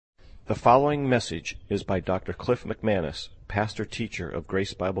The following message is by Dr. Cliff McManus, pastor-teacher of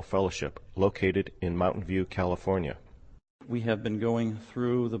Grace Bible Fellowship, located in Mountain View, California. We have been going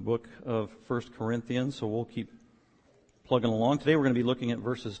through the book of 1 Corinthians, so we'll keep plugging along. Today we're going to be looking at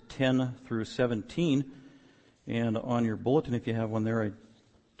verses 10 through 17. And on your bulletin, if you have one there, I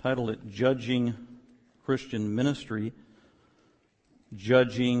titled it Judging Christian Ministry.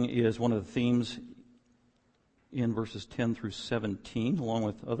 Judging is one of the themes in verses 10 through 17, along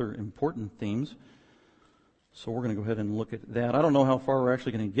with other important themes. So we're going to go ahead and look at that. I don't know how far we're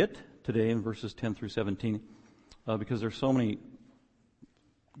actually going to get today in verses 10 through 17, because there's so many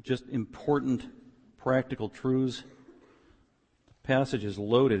just important practical truths. The passage is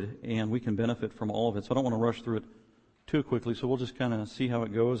loaded, and we can benefit from all of it. So I don't want to rush through it too quickly. So we'll just kind of see how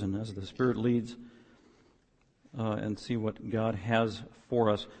it goes, and as the Spirit leads, and see what God has for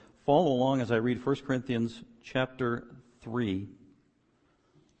us. Follow along as I read 1 Corinthians chapter 3,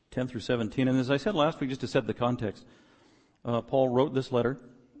 10 through 17. And as I said last week, just to set the context, Paul wrote this letter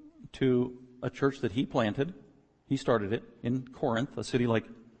to a church that he planted. He started it in Corinth, a city like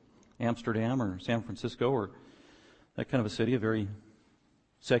Amsterdam or San Francisco or that kind of a city, a very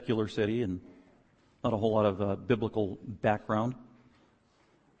secular city and not a whole lot of biblical background.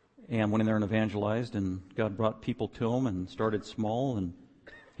 And went in there and evangelized, and God brought people to him and started small, and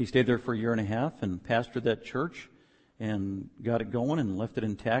he stayed there for a year and a half and pastored that church and got it going and left it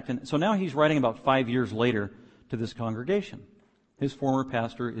intact. And so now he's writing about 5 years later to this congregation. His former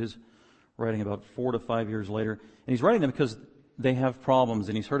pastor is writing about 4 to 5 years later. And he's writing them because they have problems,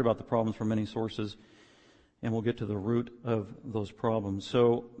 and he's heard about the problems from many sources. And we'll get to the root of those problems.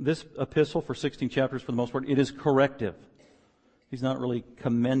 So this epistle for 16 chapters, for the most part, it is corrective. He's not really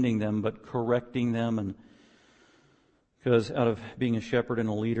commending them, but correcting them, and because out of being a shepherd and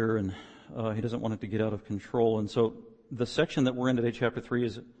a leader, and he doesn't want it to get out of control. And so the section that we're in today, chapter 3,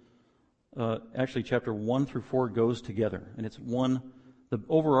 is actually chapter 1 through 4 goes together. And it's the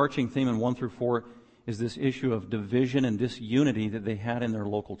overarching theme in 1 through 4 is this issue of division and disunity that they had in their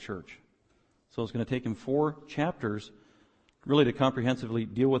local church. So it's going to take him 4 chapters really to comprehensively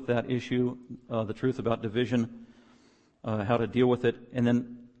deal with that issue, the truth about division, how to deal with it. And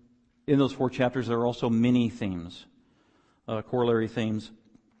then in those 4 chapters, there are also mini themes, corollary themes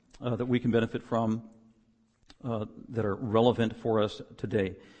that we can benefit from that are relevant for us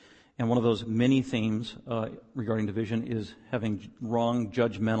today. And one of those many themes regarding division is having wrong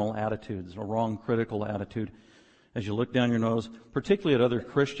judgmental attitudes, a wrong critical attitude as you look down your nose, particularly at other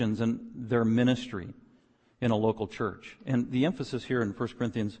Christians and their ministry in a local church. And the emphasis here in 1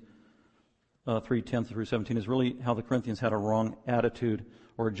 Corinthians 3, 10 through 17 is really how the Corinthians had a wrong attitude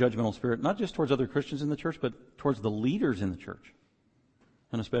or a judgmental spirit, not just towards other Christians in the church, but towards the leaders in the church,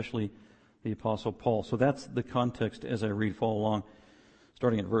 and especially the Apostle Paul. So that's the context as I read. Follow along,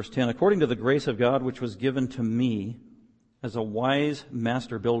 starting at verse 10. According to the grace of God which was given to me as a wise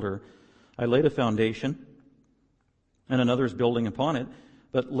master builder, I laid a foundation, and another is building upon it.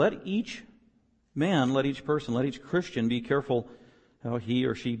 But let each man, let each person, let each Christian be careful how he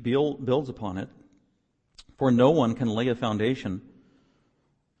or she builds upon it. For no one can lay a foundation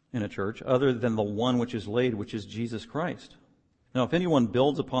in a church other than the one which is laid, which is Jesus Christ. Now, if anyone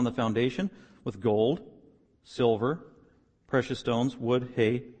builds upon the foundation with gold, silver, precious stones, wood,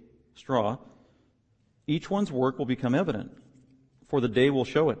 hay, straw, each one's work will become evident, for the day will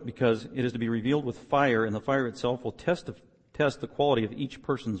show it, because it is to be revealed with fire, and the fire itself will test the quality of each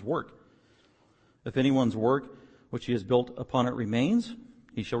person's work. If anyone's work which he has built upon it remains,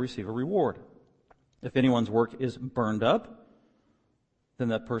 he shall receive a reward. If anyone's work is burned up, then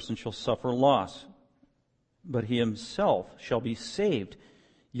that person shall suffer loss, but he himself shall be saved,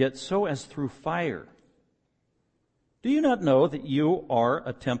 yet so as through fire. Do you not know that you are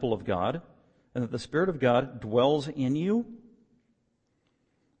a temple of God, and that the Spirit of God dwells in you?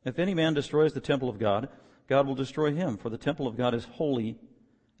 If any man destroys the temple of God, God will destroy him, for the temple of God is holy,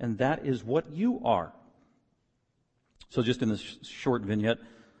 and that is what you are. So just in this short vignette,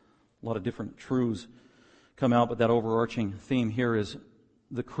 a lot of different truths come out, but that overarching theme here is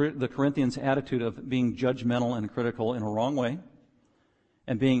the Corinthians' attitude of being judgmental and critical in a wrong way,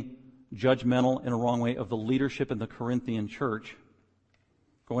 and being judgmental in a wrong way of the leadership in the Corinthian church,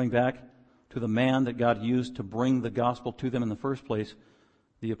 going back to the man that God used to bring the gospel to them in the first place,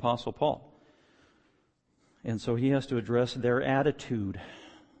 the Apostle Paul. And so he has to address their attitude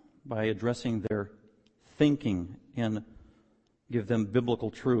by addressing their thinking and give them biblical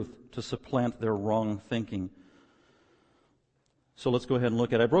truth to supplant their wrong thinking. So let's go ahead and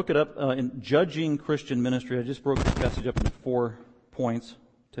look at it. I broke it up in Judging Christian Ministry. I just broke this passage up into 4 points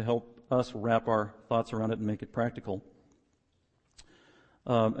to help us wrap our thoughts around it and make it practical.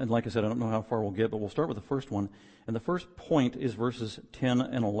 And like I said, I don't know how far we'll get, but we'll start with the first one. And the first point is verses 10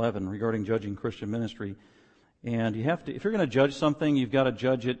 and 11 regarding judging Christian ministry. And you have to, if you're going to judge something, you've got to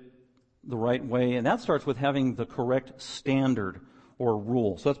judge it the right way. And that starts with having the correct standard or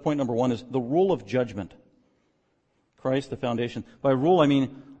rule. So that's point number one, is the rule of judgment. Christ, the foundation. By rule, I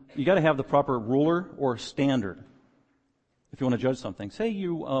mean you got to have the proper ruler or standard if you want to judge something. Say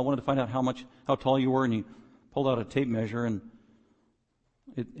you wanted to find out how tall you were, and you pulled out a tape measure, and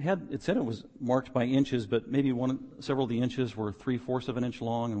it said it was marked by inches, but maybe several of the inches were 3/4 of an inch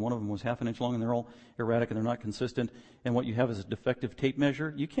long, and one of them was half an inch long, and they're all erratic and they're not consistent. And what you have is a defective tape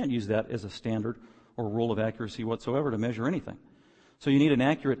measure. You can't use that as a standard or rule of accuracy whatsoever to measure anything. So you need an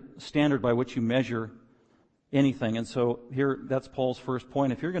accurate standard by which you measure anything. And so here, that's Paul's first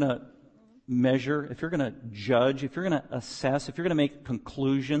point. If you're going to measure, if you're going to judge, if you're going to assess, if you're going to make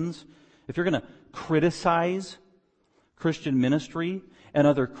conclusions, if you're going to criticize Christian ministry and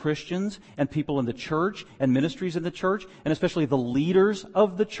other Christians and people in the church and ministries in the church, and especially the leaders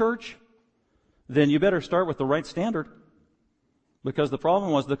of the church, then you better start with the right standard. Because the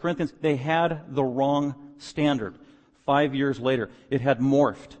problem was the Corinthians, they had the wrong standard. 5 years later, it had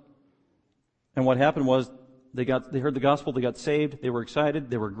morphed. And what happened was they heard the gospel, they got saved, they were excited,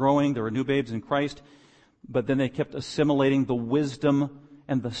 they were growing, they were new babes in Christ, but then they kept assimilating the wisdom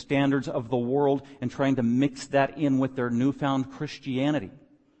and the standards of the world and trying to mix that in with their newfound Christianity.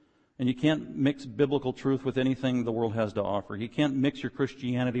 And you can't mix biblical truth with anything the world has to offer. You can't mix your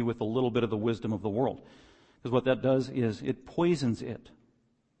Christianity with a little bit of the wisdom of the world. Because what that does is it poisons it.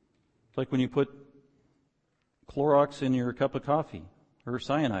 It's like when you put Clorox in your cup of coffee, or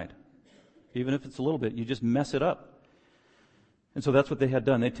cyanide. Even if it's a little bit, you just mess it up. And so that's what they had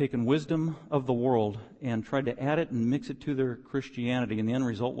done. They'd taken wisdom of the world and tried to add it and mix it to their Christianity. And the end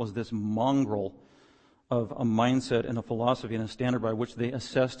result was this mongrel of a mindset and a philosophy and a standard by which they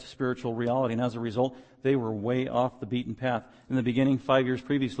assessed spiritual reality. And as a result, they were way off the beaten path. In the beginning, 5 years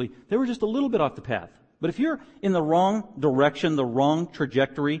previously, they were just a little bit off the path. But if you're in the wrong direction, the wrong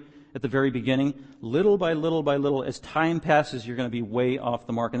trajectory at the very beginning, little by little by little, as time passes, you're going to be way off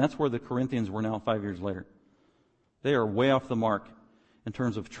the mark. And that's where the Corinthians were now 5 years later. They are way off the mark in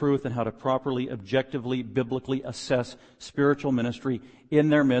terms of truth and how to properly, objectively, biblically assess spiritual ministry in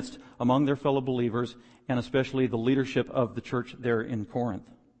their midst, among their fellow believers, and especially the leadership of the church there in Corinth.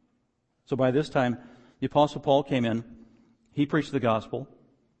 So by this time, the Apostle Paul came in. He preached the gospel.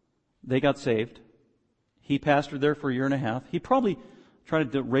 They got saved. He pastored there for a year and a half. He probably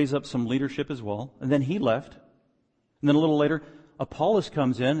tried to raise up some leadership as well. And then he left. And then a little later, Apollos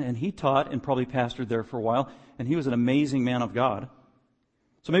comes in, and he taught and probably pastored there for a while. And he was an amazing man of God.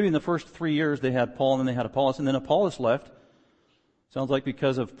 So maybe in the first 3 years they had Paul, and then they had Apollos. And then Apollos left. Sounds like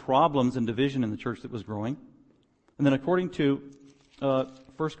because of problems and division in the church that was growing. And then according to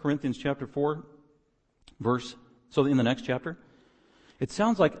 1 Corinthians chapter 4, so in the next chapter, it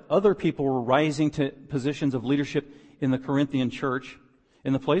sounds like other people were rising to positions of leadership in the Corinthian church,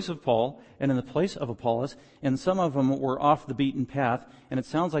 in the place of Paul and in the place of Apollos, and some of them were off the beaten path, and it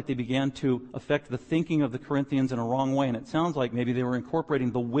sounds like they began to affect the thinking of the Corinthians in a wrong way, and it sounds like maybe they were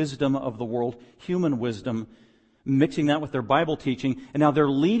incorporating the wisdom of the world, human wisdom, mixing that with their Bible teaching, and now they're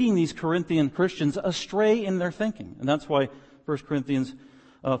leading these Corinthian Christians astray in their thinking. And that's why 1 Corinthians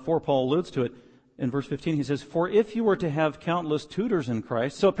 4, Paul alludes to it. In verse 15, he says, "For if you were to have countless tutors in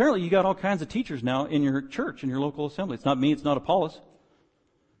Christ," so apparently you got all kinds of teachers now in your church, in your local assembly. It's not me, it's not Apollos.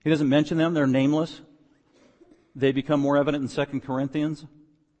 He doesn't mention them, they're nameless. They become more evident in 2 Corinthians.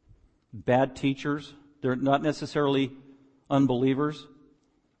 Bad teachers. They're not necessarily unbelievers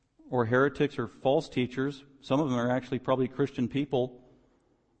or heretics or false teachers. Some of them are actually probably Christian people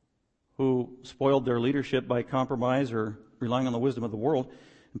who spoiled their leadership by compromise or relying on the wisdom of the world.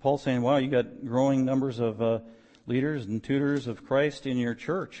 And Paul's saying, wow, you got growing numbers of leaders and tutors of Christ in your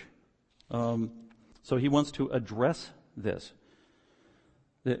church. So he wants to address this.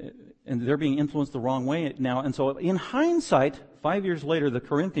 And they're being influenced the wrong way now. And so in hindsight, 5 years later, the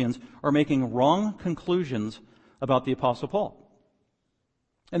Corinthians are making wrong conclusions about the Apostle Paul.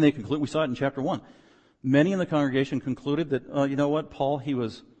 And they conclude, we saw it in chapter 1. Many in the congregation concluded that, you know what, Paul, he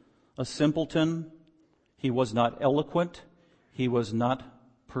was a simpleton. He was not eloquent. He was not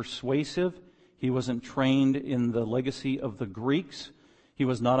persuasive. He wasn't trained in the legacy of the Greeks. He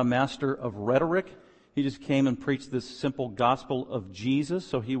was not a master of rhetoric. He just came and preached this simple gospel of Jesus,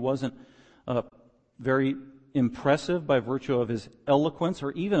 so he wasn't very impressive by virtue of his eloquence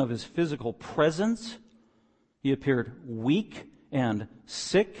or even of his physical presence. He appeared weak and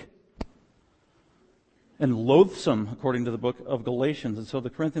sick and loathsome, according to the book of Galatians. And so the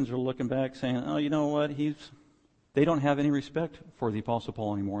Corinthians are looking back saying, oh, you know what, he's They don't have any respect for the Apostle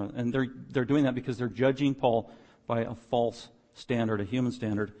Paul anymore. And they're doing that because they're judging Paul by a false standard, a human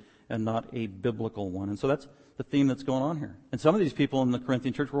standard, and not a biblical one. And so that's the theme that's going on here. And some of these people in the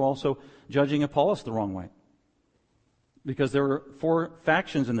Corinthian church were also judging Apollos the wrong way. Because there were 4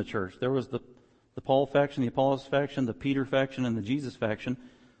 factions in the church. There was the Paul faction, the Apollos faction, the Peter faction, and the Jesus faction.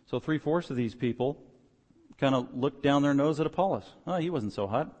 So 3/4 of these people kind of looked down their nose at Apollos. Oh, he wasn't so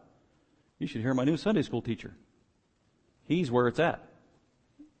hot. You should hear my new Sunday school teacher. He's where it's at.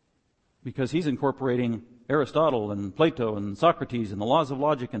 Because he's incorporating Aristotle and Plato and Socrates and the laws of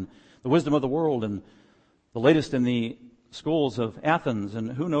logic and the wisdom of the world and the latest in the schools of Athens,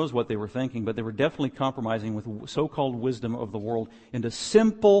 and who knows what they were thinking, but they were definitely compromising with so-called wisdom of the world into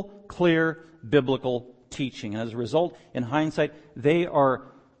simple, clear, biblical teaching. And as a result, in hindsight, they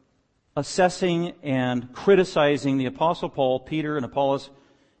are assessing and criticizing the Apostle Paul, Peter, and Apollos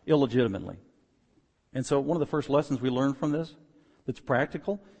illegitimately. And so one of the first lessons we learn from this that's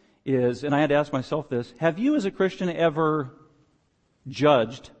practical is, and I had to ask myself this, have you as a Christian ever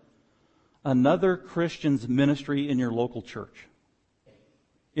judged another Christian's ministry in your local church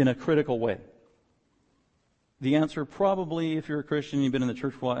in a critical way? The answer probably, if you're a Christian, you've been in the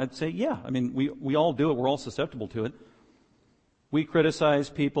church for a while, I'd say yeah. I mean, we all do it. We're all susceptible to it. We criticize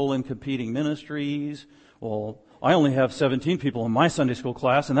people in competing ministries. Well, I only have 17 people in my Sunday school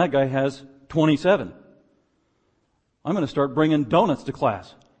class, and that guy has 27. I'm going to start bringing donuts to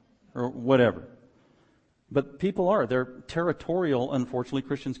class, or whatever. But people are. They're territorial. Unfortunately,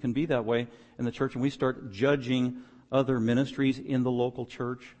 Christians can be that way in the church, and we start judging other ministries in the local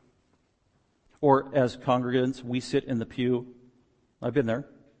church. Or as congregants, we sit in the pew. I've been there.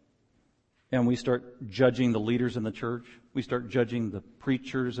 And we start judging the leaders in the church. We start judging the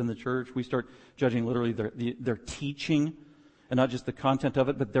preachers in the church. We start judging literally their teaching, and not just the content of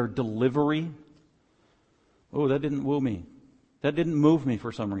it, but their delivery. Oh, that didn't woo me. That didn't move me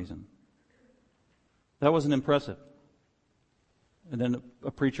for some reason. That wasn't impressive. And then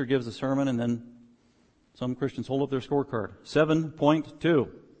a preacher gives a sermon, and then some Christians hold up their scorecard. 7.2.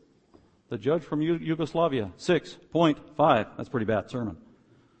 The judge from Yugoslavia, 6.5. That's a pretty bad sermon.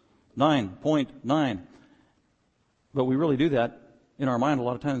 9.9. But we really do that in our mind a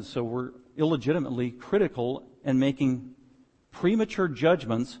lot of times, so we're illegitimately critical and making premature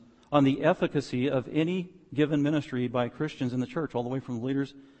judgments on the efficacy of any given ministry by Christians in the church, all the way from the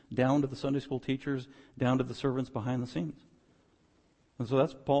leaders down to the Sunday school teachers, down to the servants behind the scenes. And so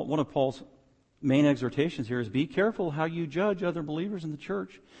that's one of Paul's main exhortations here is be careful how you judge other believers in the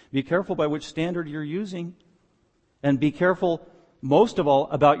church. Be careful by which standard you're using. And be careful, most of all,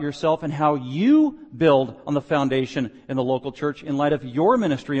 about yourself and how you build on the foundation in the local church in light of your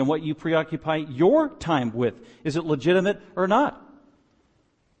ministry and what you preoccupy your time with. Is it legitimate or not?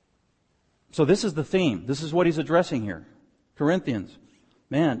 So this is the theme. This is what he's addressing here. Corinthians,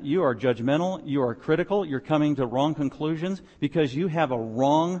 man, you are judgmental, you are critical, you're coming to wrong conclusions because you have a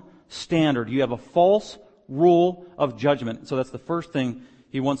wrong standard. You have a false rule of judgment. So that's the first thing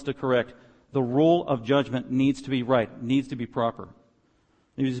he wants to correct. The rule of judgment needs to be right, needs to be proper.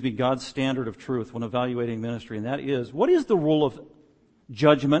 It needs to be God's standard of truth when evaluating ministry. And that is, what is the rule of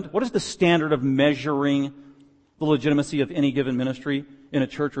judgment? What is the standard of measuring the legitimacy of any given ministry in a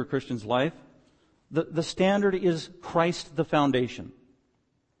church or a Christian's life? The standard is Christ the foundation.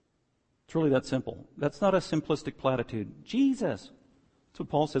 It's really that simple. That's not a simplistic platitude. Jesus. That's what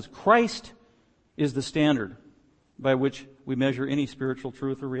Paul says. Christ is the standard by which we measure any spiritual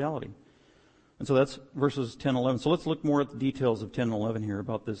truth or reality. And so that's verses 10 and 11. So let's look more at the details of 10 and 11 here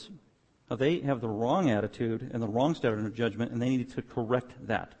about this. How they have the wrong attitude and the wrong standard of judgment, and they need to correct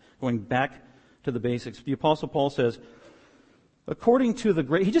that. Going back to the basics. The Apostle Paul says, according to the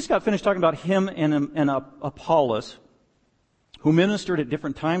great... He just got finished talking about him and Apollos, who ministered at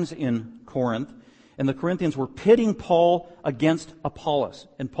different times in Corinth. And the Corinthians were pitting Paul against Apollos.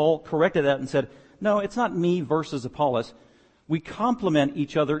 And Paul corrected that and said, no, it's not me versus Apollos. We complement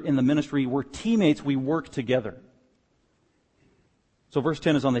each other in the ministry. We're teammates. We work together. So verse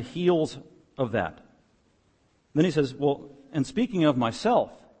 10 is on the heels of that. Then he says, well, and speaking of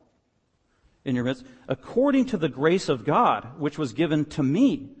myself in your midst, according to the grace of God, which was given to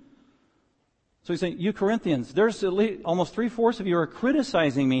me. So he's saying, you Corinthians, there's at least almost 3/4 of you are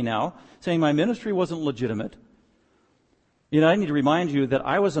criticizing me now, saying my ministry wasn't legitimate. You know, I need to remind you that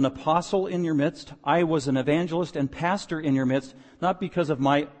I was an apostle in your midst. I was an evangelist and pastor in your midst, not because of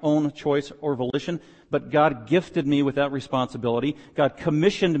my own choice or volition, but God gifted me with that responsibility. God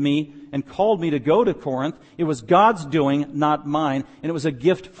commissioned me and called me to go to Corinth. It was God's doing, not mine, and it was a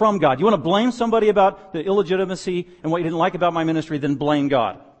gift from God. You want to blame somebody about the illegitimacy and what you didn't like about my ministry, then blame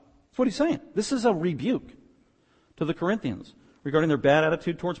God. That's what he's saying. This is a rebuke. to the Corinthians regarding their bad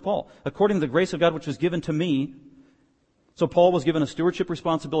attitude towards Paul. According to the grace of God which was given to me. So Paul was given a stewardship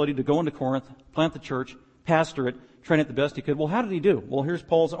responsibility to go into Corinth, plant the church, pastor it, train it the best he could. Well, how did he do? Well, here's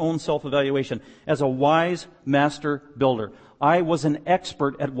Paul's own self-evaluation. As a wise master builder, I was an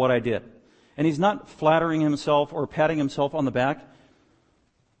expert at what I did. And he's not flattering himself or patting himself on the back.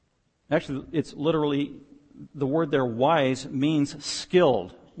 Actually, it's literally, the word there, wise, means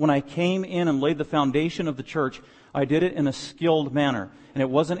skilled. When I came in and laid the foundation of the church, I did it in a skilled manner. And it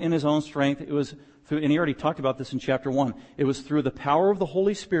wasn't in his own strength. It was through, and he already talked about this in chapter 1. It was through the power of the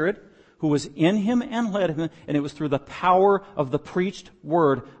Holy Spirit who was in him and led him, and it was through the power of the preached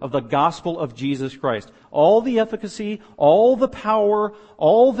word of the gospel of Jesus Christ. All the efficacy, all the power,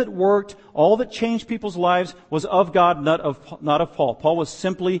 all that worked, all that changed people's lives was of God, not of Paul. Paul was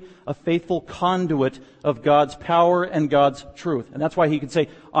simply a faithful conduit of God's power and God's truth. And that's why he could say,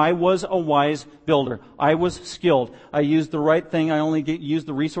 I was a wise builder. I was skilled. I used the right thing. I only used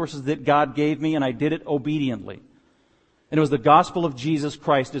the resources that God gave me, and I did it obediently. And it was the gospel of Jesus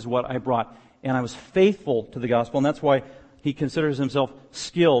Christ is what I brought. And I was faithful to the gospel. And that's why he considers himself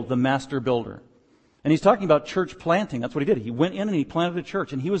skilled, the master builder. And he's talking about church planting. That's what he did. He went in and he planted a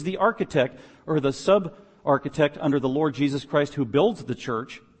church. And he was the architect or the sub-architect under the Lord Jesus Christ who builds the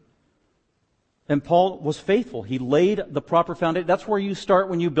church. And Paul was faithful. He laid the proper foundation. That's where you start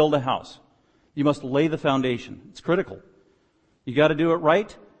when you build a house. You must lay the foundation. It's critical. You got to do it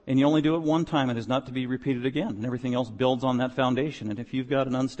right. And you only do it one time. It is not to be repeated again. And everything else builds on that foundation. And if you've got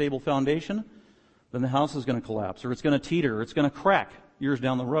an unstable foundation, then the house is going to collapse, or it's going to teeter, or it's going to crack years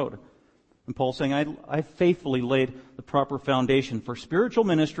down the road. And Paul's saying, I faithfully laid the proper foundation for spiritual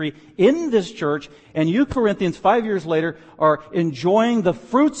ministry in this church, and you Corinthians 5 years later are enjoying the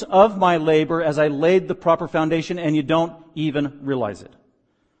fruits of my labor as I laid the proper foundation, and you don't even realize it.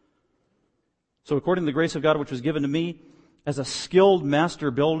 So according to the grace of God which was given to me, as a skilled master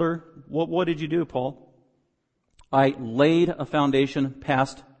builder, what did you do, Paul? I laid a foundation,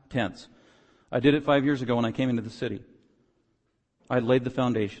 past tense. I did it 5 years ago when I came into the city. I laid the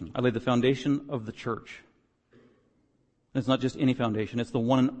foundation. I laid the foundation of the church. And it's not just any foundation. It's the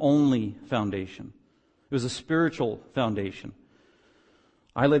one and only foundation. It was a spiritual foundation.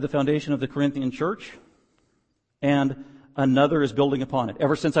 I laid the foundation of the Corinthian church, and another is building upon it.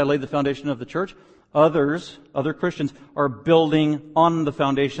 Ever since I laid the foundation of the church, other Christians are building on the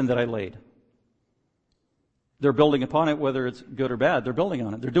foundation that I laid. They're building upon it, whether it's good or bad. They're building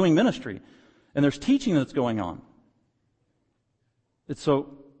on it. They're doing ministry. And there's teaching that's going on.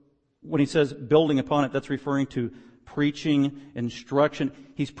 So when he says building upon it, that's referring to preaching, instruction.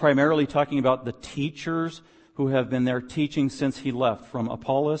 He's primarily talking about the teachers who have been there teaching since he left, from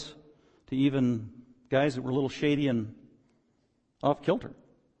Apollos to even guys that were a little shady and off kilter.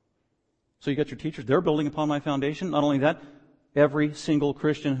 So you got your teachers. They're building upon my foundation. Not only that, every single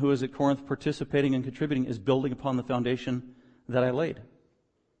Christian who is at Corinth participating and contributing is building upon the foundation that I laid.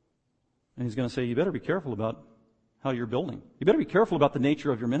 And he's going to say, you better be careful about how you're building. You better be careful about the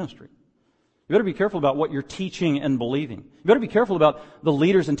nature of your ministry. You better be careful about what you're teaching and believing. You better be careful about the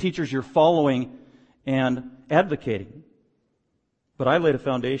leaders and teachers you're following and advocating. But I laid a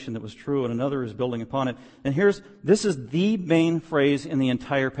foundation that was true, and another is building upon it. And this is the main phrase in the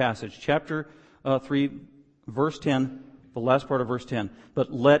entire passage. Chapter 3, verse 10, the last part of verse 10.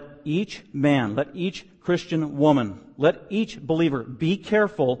 But let each man, let each Christian woman, let each believer be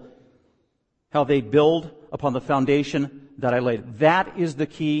careful how they build upon the foundation that I laid. That is the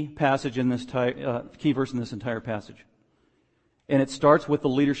key passage in this key verse in this entire passage. And it starts with the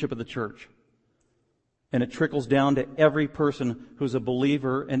leadership of the church. And it trickles down to every person who's a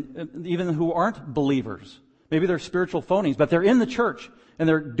believer, and even who aren't believers. Maybe they're spiritual phonies, but they're in the church, and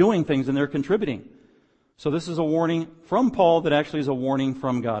they're doing things, and they're contributing. So this is a warning from Paul that actually is a warning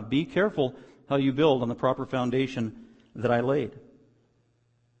from God. Be careful how you build on the proper foundation that I laid.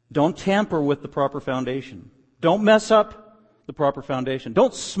 Don't tamper with the proper foundation. Don't mess up the proper foundation.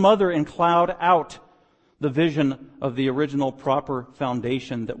 Don't smother and cloud out the vision of the original proper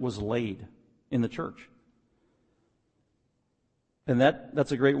foundation that was laid in the church. And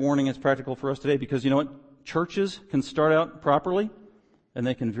that's a great warning. It's practical for us today because you know what? Churches can start out properly and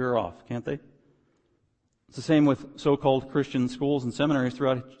they can veer off, can't they? It's the same with so-called Christian schools and seminaries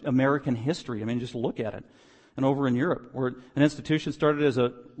throughout American history. I mean, just look at it. And over in Europe, where an institution started as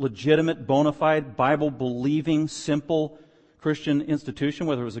a legitimate, bona fide, Bible-believing, simple Christian institution,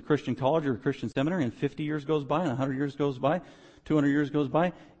 whether it was a Christian college or a Christian seminary, and 50 years goes by and 100 years goes by, 200 years goes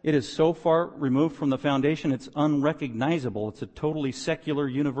by, it is so far removed from the foundation, it's unrecognizable. It's a totally secular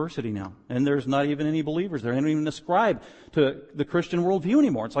university now. And there's not even any believers there. They don't even ascribe to the Christian worldview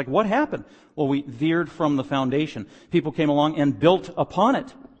anymore. It's like, what happened? Well, we veered from the foundation. People came along and built upon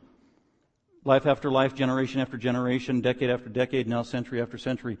it. Life after life, generation after generation, decade after decade, now century after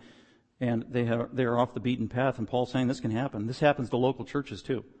century. And they are off the beaten path. And Paul's saying this can happen. This happens to local churches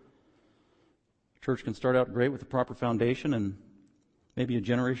too. Church can start out great with the proper foundation, and maybe a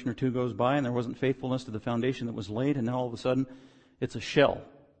generation or two goes by and there wasn't faithfulness to the foundation that was laid, and now all of a sudden it's a shell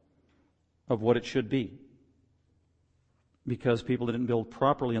of what it should be, because people didn't build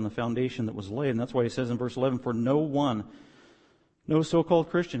properly on the foundation that was laid. And that's why he says in verse 11, for no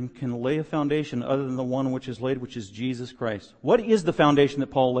so-called Christian can lay a foundation other than the one which is laid, which is Jesus Christ. What is the foundation that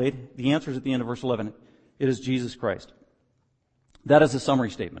Paul laid? The answer is at the end of verse 11. It is Jesus Christ. That is a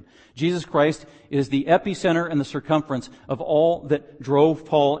summary statement. Jesus Christ is the epicenter and the circumference of all that drove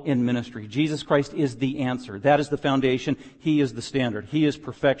Paul in ministry. Jesus Christ is the answer. That is the foundation. He is the standard. He is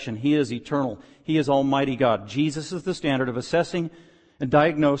perfection. He is eternal. He is Almighty God. Jesus is the standard of assessing and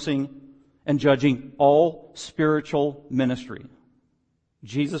diagnosing and judging all spiritual ministry.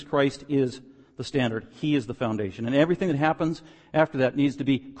 Jesus Christ is the standard. He is the foundation. And everything that happens after that needs to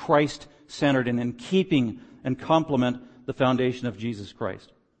be Christ-centered and in keeping and complement the foundation of Jesus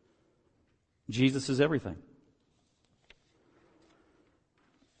Christ. Jesus is everything.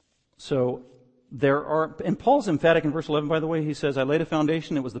 So and Paul's emphatic in verse 11, by the way. He says, I laid a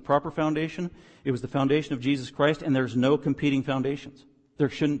foundation. It was the proper foundation. It was the foundation of Jesus Christ, and there's no competing foundations. There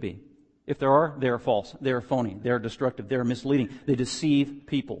shouldn't be. If there are, they are false. They are phony. They are destructive. They are misleading. They deceive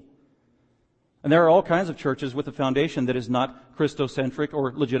people. And there are all kinds of churches with a foundation that is not Christocentric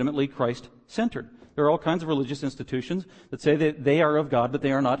or legitimately Christ-centered. There are all kinds of religious institutions that say that they are of God, but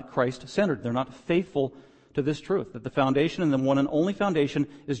they are not Christ-centered. They're not faithful to this truth, that the foundation and the one and only foundation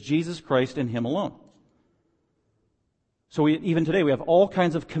is Jesus Christ and Him alone. So even today we have all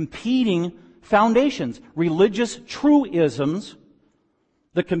kinds of competing foundations, religious truisms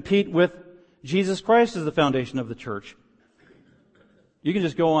that compete with Jesus Christ as the foundation of the church. You can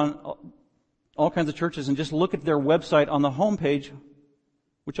just go on all kinds of churches and just look at their website on the homepage,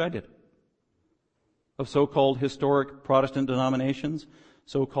 which I did, of so-called historic Protestant denominations,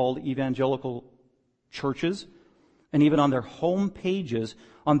 so-called evangelical churches, and even on their home pages,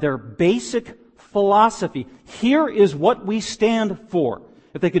 on their basic philosophy. Here is what we stand for.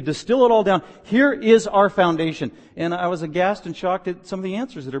 If they could distill it all down, here is our foundation. And I was aghast and shocked at some of the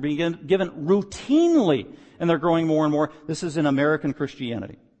answers that are being given routinely, and they're growing more and more. This is in American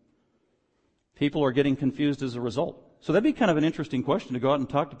Christianity. People are getting confused as a result. So that'd be kind of an interesting question to go out and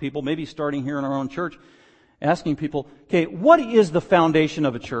talk to people, maybe starting here in our own church, asking people, okay, what is the foundation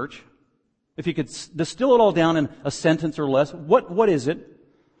of a church? If you could distill it all down in a sentence or less, what is it?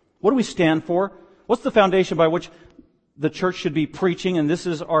 What do we stand for? What's the foundation by which the church should be preaching? And this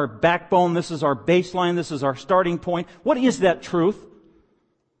is our backbone, this is our baseline, this is our starting point. What is that truth?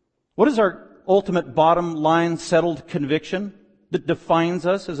 What is our ultimate bottom line settled conviction that defines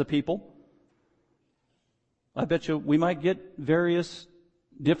us as a people? I bet you we might get various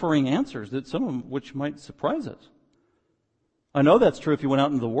differing answers, that some of them which might surprise us. I know that's true if you went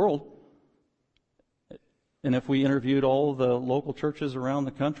out into the world. And if we interviewed all the local churches around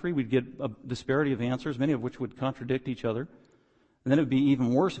the country, we'd get a disparity of answers, many of which would contradict each other. And then it would be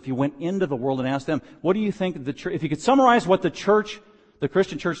even worse if you went into the world and asked them, what do you think the church, if you could summarize what the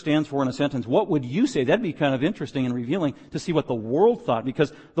Christian church stands for in a sentence, what would you say? That'd be kind of interesting and revealing to see what the world thought,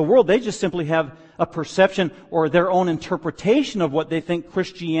 because the world, they just simply have a perception or their own interpretation of what they think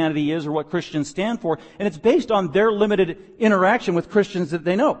Christianity is or what Christians stand for, and it's based on their limited interaction with Christians that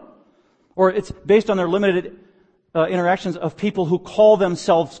they know. Or it's based on their limited interactions of people who call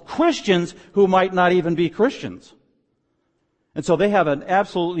themselves Christians who might not even be Christians. And so they have an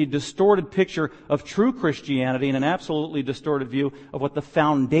absolutely distorted picture of true Christianity and an absolutely distorted view of what the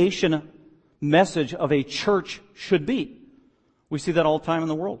foundation message of a church should be. We see that all the time in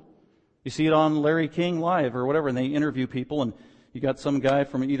the world. You see it on Larry King Live or whatever, and they interview people, and you got some guy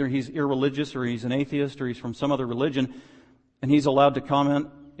from either he's irreligious or he's an atheist or he's from some other religion, and he's allowed to comment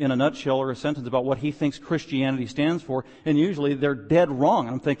in a nutshell or a sentence about what he thinks Christianity stands for, and usually they're dead wrong.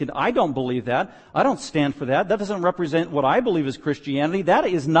 I'm thinking, I don't believe that. I don't stand for that. That doesn't represent what I believe is Christianity. That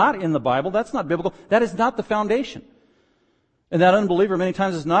is not in the Bible. That's not biblical. That is not the foundation. And that unbeliever many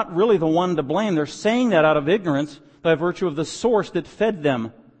times is not really the one to blame. They're saying that out of ignorance by virtue of the source that fed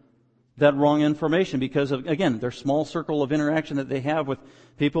them that wrong information, because of, again, their small circle of interaction that they have with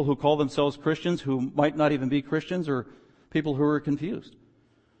people who call themselves Christians who might not even be Christians, or people who are confused.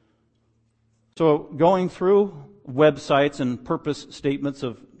 So going through websites and purpose statements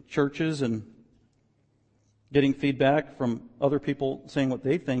of churches and getting feedback from other people saying what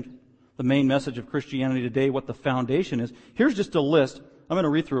they think the main message of Christianity today, what the foundation is. Here's just a list. I'm going to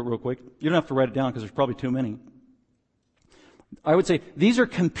read through it real quick. You don't have to write it down because there's probably too many. I would say these are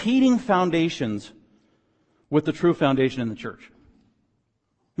competing foundations with the true foundation in the church.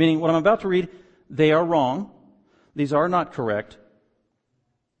 Meaning, what I'm about to read, they are wrong. These are not correct.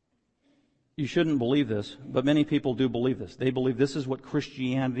 You shouldn't believe this, but many people do believe this. They believe this is what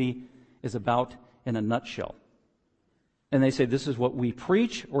Christianity is about in a nutshell. And they say this is what we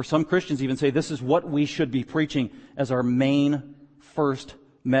preach, or some Christians even say this is what we should be preaching as our main first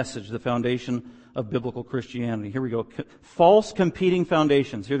message, the foundation of biblical Christianity. Here we go. False competing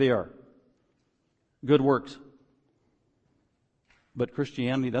foundations. Here they are. Good works. But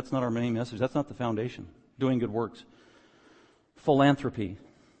Christianity, that's not our main message. That's not the foundation. Doing good works. Philanthropy.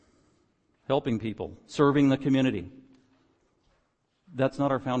 Helping people. Serving the community. That's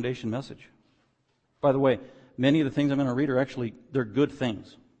not our foundation message. By the way, many of the things I'm going to read are actually, they're good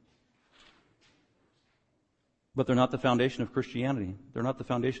things. But they're not the foundation of Christianity. They're not the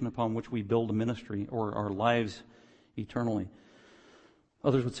foundation upon which we build a ministry or our lives eternally.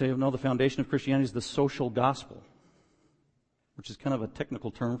 Others would say, no, the foundation of Christianity is the social gospel, which is kind of a technical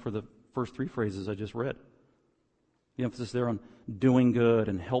term for the first three phrases I just read. The emphasis there on doing good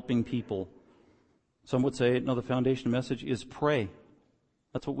and helping people. Some would say, no, the foundation message is pray.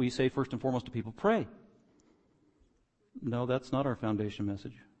 That's what we say first and foremost to people. Pray. No, that's not our foundation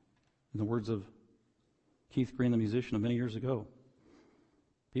message. In the words of Keith Green, the musician of many years ago,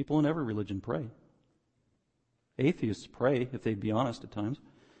 people in every religion pray. Atheists pray, if they'd be honest at times.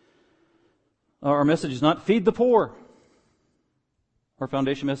 Our message is not feed the poor. Our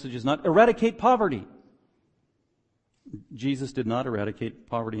foundation message is not eradicate poverty. Jesus did not eradicate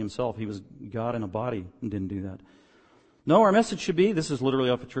poverty himself. He was God in a body and didn't do that. No, our message should be, this is literally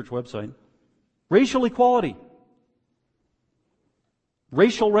off a church website, racial equality.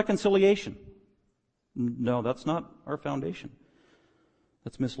 Racial reconciliation. No, that's not our foundation.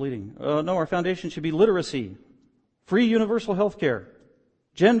 That's misleading. No, our foundation should be literacy, free universal health care,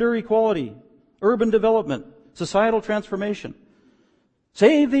 gender equality, urban development, societal transformation,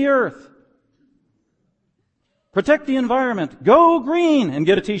 save the earth, protect the environment, go green, and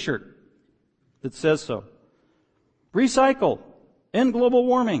get a t-shirt that says so. Recycle, end global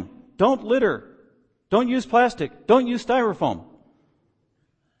warming, don't litter, don't use plastic, don't use styrofoam.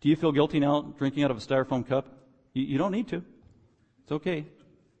 Do you feel guilty now drinking out of a styrofoam cup? You don't need to. It's okay.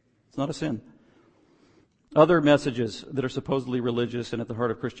 It's not a sin. Other messages that are supposedly religious and at the heart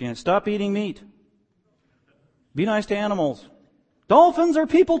of Christianity. Stop eating meat. Be nice to animals. Dolphins are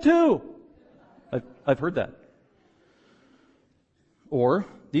people too. I've heard that. Or,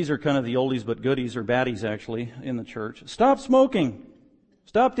 these are kind of the oldies but goodies, or baddies actually, in the church. Stop smoking.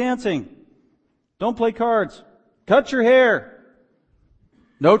 Stop dancing. Don't play cards. Cut your hair.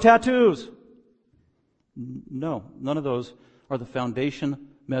 No tattoos. No, none of those are the foundation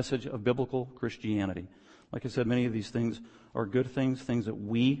message of biblical Christianity. Like I said, many of these things are good things, things that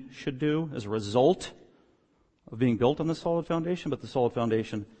we should do as a result of being built on the solid foundation, but the solid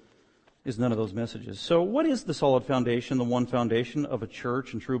foundation is none of those messages. So what is the solid foundation, the one foundation of a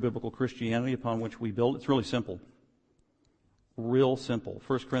church and true biblical Christianity upon which we build? It's really simple. Real simple.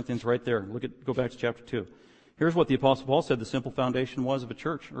 1 Corinthians right there. Go back to chapter 2. Here's what the Apostle Paul said the simple foundation was of a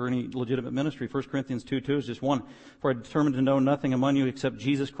church or any legitimate ministry. 1 Corinthians 2:2 is just one. For I determined to know nothing among you except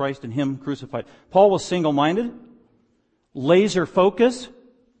Jesus Christ and Him crucified. Paul was single-minded, laser focused.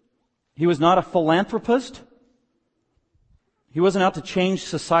 He was not a philanthropist. He wasn't out to change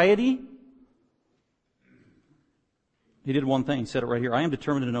society. He did one thing. He said it right here. I am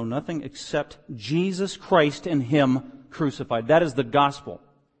determined to know nothing except Jesus Christ and Him crucified. That is the gospel.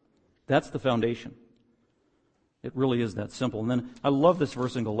 That's the foundation. It really is that simple. And then I love this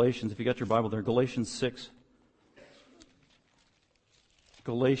verse in Galatians. If you got your Bible there, Galatians 6.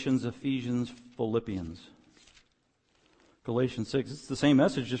 Galatians, Ephesians, Philippians. Galatians 6. It's the same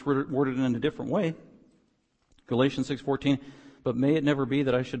message, just worded in a different way. Galatians 6:14. But may it never be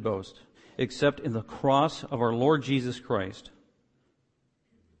that I should boast, except in the cross of our Lord Jesus Christ,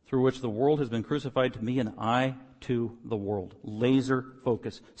 through which the world has been crucified to me and I to the world. Laser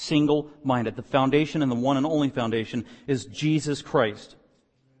focus. Single-minded. The foundation and the one and only foundation is Jesus Christ.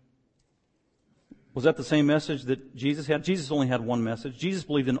 Was that the same message that Jesus had? Jesus only had one message. Jesus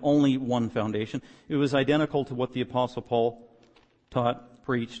believed in only one foundation. It was identical to what the Apostle Paul taught,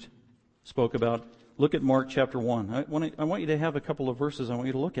 preached, spoke about. Look at Mark chapter 1. I want you to have a couple of verses I want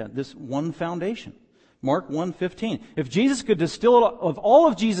you to look at. This one foundation. Mark 1:15. If Jesus could distill it of all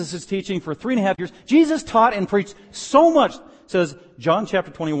of Jesus' teaching for 3.5 years, Jesus taught and preached so much, says John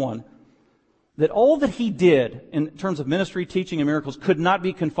chapter 21, that all that he did in terms of ministry, teaching, and miracles could not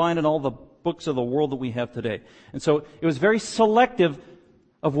be confined in all the books of the world that we have today. And so it was very selective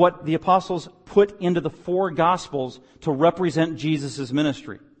of what the apostles put into the 4 Gospels to represent Jesus'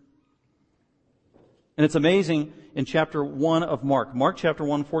 ministry. And it's amazing in chapter 1 of Mark chapter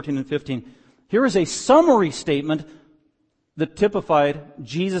 1, 14 and 15, here is a summary statement that typified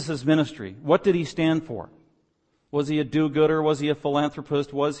Jesus' ministry. What did he stand for? Was he a do-gooder? Was he a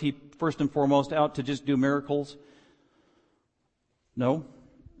philanthropist? Was he first and foremost out to just do miracles? No.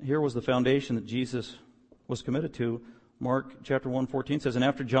 Here was the foundation that Jesus was committed to. Mark chapter 1:14 says, "And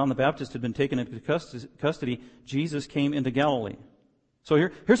after John the Baptist had been taken into custody, Jesus came into Galilee." So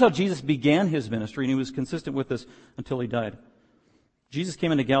here's how Jesus began his ministry, and he was consistent with this until he died. Jesus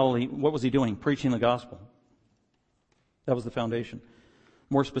came into Galilee. What was he doing? Preaching the gospel. That was the foundation.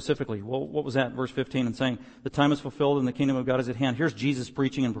 More specifically, well, what was that? Verse 15, and saying, "The time is fulfilled and the kingdom of God is at hand." Here's Jesus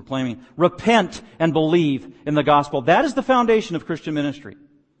preaching and proclaiming, "Repent and believe in the gospel." That is the foundation of Christian ministry.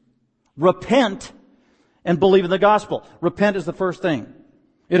 Repent and believe in the gospel. Repent is the first thing.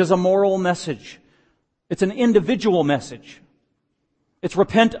 It is a moral message. It's an individual message. It's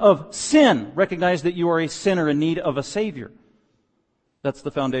repent of sin. Recognize that you are a sinner in need of a Savior. That's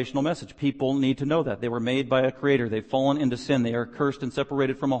the foundational message. People need to know that. They were made by a Creator. They've fallen into sin. They are cursed and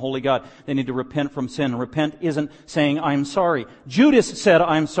separated from a holy God. They need to repent from sin. Repent isn't saying, "I'm sorry." Judas said,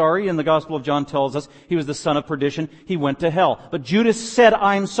 "I'm sorry," and the Gospel of John tells us he was the son of perdition. He went to hell. But Judas said,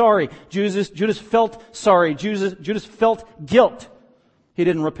 "I'm sorry." Judas felt sorry. Judas felt guilt. He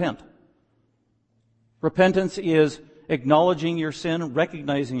didn't repent. Repentance is acknowledging your sin,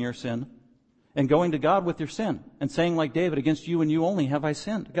 recognizing your sin, and going to God with your sin and saying like David, "Against you and you only have I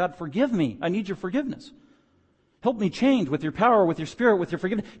sinned. God, forgive me. I need your forgiveness. Help me change with your power, with your Spirit, with your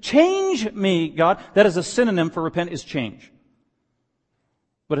forgiveness. Change me, God." That is a synonym for repent, is change.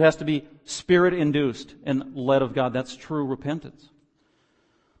 But it has to be Spirit-induced and led of God. That's true repentance.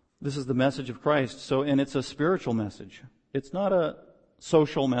 This is the message of Christ. And it's a spiritual message. It's not a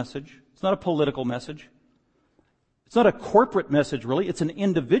social message. It's not a political message. It's not a corporate message, really. It's an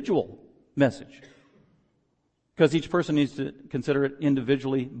individual message. Because each person needs to consider it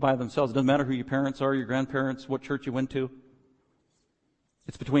individually by themselves. It doesn't matter who your parents are, your grandparents, what church you went to.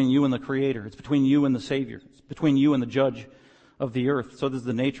 It's between you and the Creator. It's between you and the Savior. It's between you and the Judge of the earth. So this is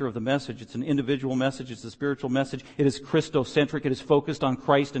the nature of the message. It's an individual message. It's a spiritual message. It is Christocentric. It is focused on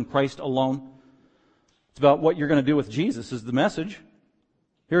Christ and Christ alone. It's about what you're going to do with Jesus is the message.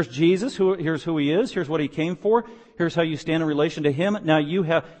 Here's Jesus. Here's who He is. Here's what He came for. Here's how you stand in relation to Him. Now you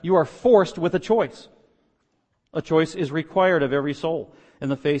are forced with a choice. A choice is required of every soul in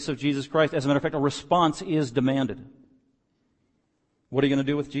the face of Jesus Christ. As a matter of fact, a response is demanded. What are you going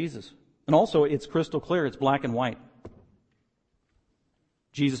to do with Jesus? And also, it's crystal clear. It's black and white.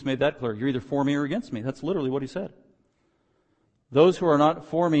 Jesus made that clear. You're either for me or against me. That's literally what He said. "Those who are not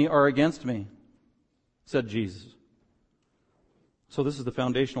for me are against me," said Jesus. So this is the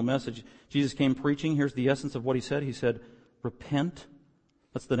foundational message. Jesus came preaching. Here's the essence of what He said. He said, repent.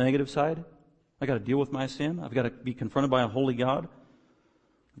 That's the negative side. I've got to deal with my sin. I've got to be confronted by a holy God.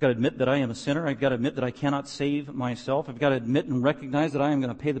 I've got to admit that I am a sinner. I've got to admit that I cannot save myself. I've got to admit and recognize that I am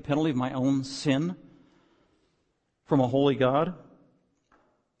going to pay the penalty of my own sin from a holy God.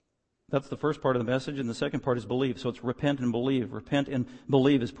 That's the first part of the message, and the second part is believe. So it's repent and believe. Repent and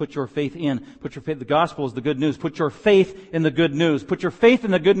believe is put your faith in. Put your faith. The gospel is the good news. Put your faith in the good news. Put your faith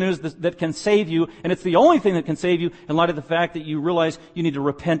in the good news that can save you, and it's the only thing that can save you in light of the fact that you realize you need to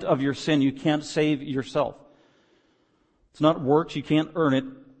repent of your sin. You can't save yourself. It's not works. You can't earn it.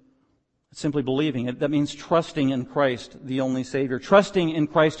 It's simply believing it. That means trusting in Christ, the only Savior. Trusting in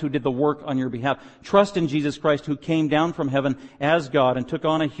Christ who did the work on your behalf. Trust in Jesus Christ who came down from heaven as God and took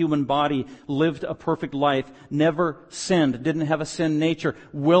on a human body, lived a perfect life, never sinned, didn't have a sin nature,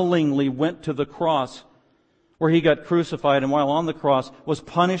 willingly went to the cross where He got crucified, and while on the cross was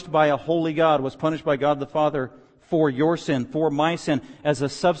punished by a holy God, was punished by God the Father for your sin, for my sin, as a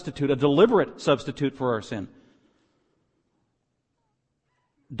substitute, a deliberate substitute for our sin.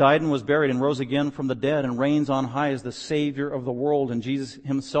 Died and was buried and rose again from the dead and reigns on high as the Savior of the world. And Jesus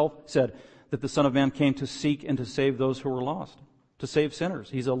Himself said that the Son of Man came to seek and to save those who were lost, to save sinners.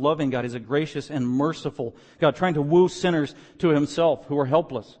 He's a loving God. He's a gracious and merciful God, trying to woo sinners to Himself who are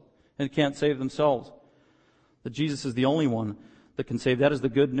helpless and can't save themselves. That Jesus is the only one that can save. That is the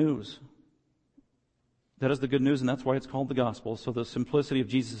good news. That is the good news, and that's why it's called the gospel. So the simplicity of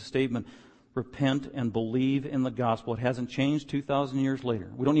Jesus' statement, repent and believe in the gospel. It hasn't changed 2,000 years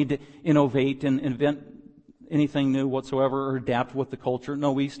later. We don't need to innovate and invent anything new whatsoever or adapt with the culture.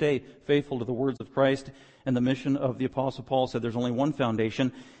 No, we stay faithful to the words of Christ, and the mission of the Apostle Paul said there's only one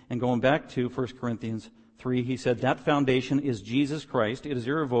foundation. And going back to 1 Corinthians 3, he said that foundation is Jesus Christ. It is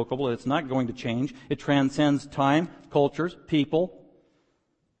irrevocable. It's not going to change. It transcends time, cultures, people,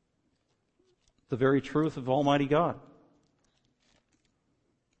 the very truth of Almighty God.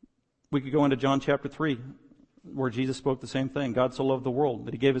 We could go into John chapter 3, where Jesus spoke the same thing. God so loved the world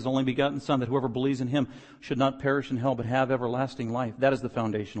that He gave His only begotten Son, that whoever believes in Him should not perish in hell, but have everlasting life. That is the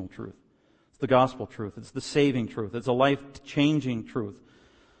foundational truth. It's the gospel truth. It's the saving truth. It's a life-changing truth.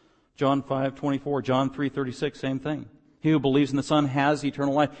 John 5:24, John 3:36, same thing. He who believes in the Son has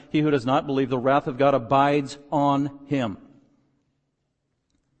eternal life. He who does not believe, the wrath of God abides on him.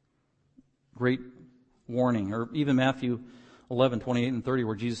 Great warning. Or even Matthew 11:28 and 30,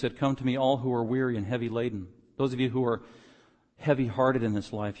 where Jesus said, "Come to me, all who are weary and heavy laden." Those of you who are heavy-hearted in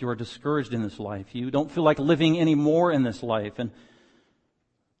this life, you are discouraged in this life, you don't feel like living anymore in this life, and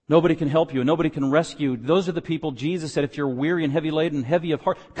nobody can help you, and nobody can rescue you. Those are the people Jesus said, if you're weary and heavy laden, heavy of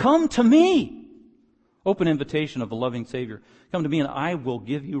heart, come to me. Open invitation of the loving Savior. Come to me and I will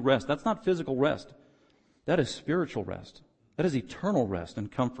give you rest. That's not physical rest. That is spiritual rest. That is eternal rest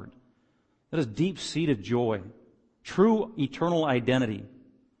and comfort. That is deep-seated joy. True eternal identity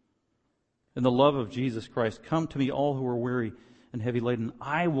in the love of Jesus Christ. Come to me, all who are weary and heavy laden.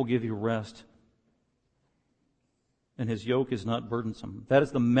 I will give you rest. And His yoke is not burdensome. That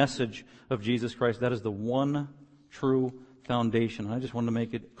is the message of Jesus Christ. That is the one true foundation. I just wanted to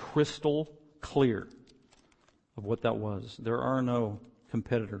make it crystal clear of what that was. There are no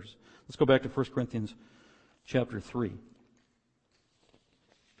competitors. Let's go back to 1 Corinthians chapter 3.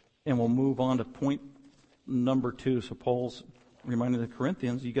 And we'll move on to point number 2. So Paul's reminding the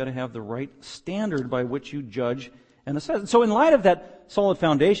Corinthians, you got to have the right standard by which you judge and assess. So in light of that solid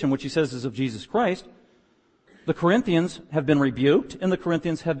foundation, which he says is of Jesus Christ, the Corinthians have been rebuked and the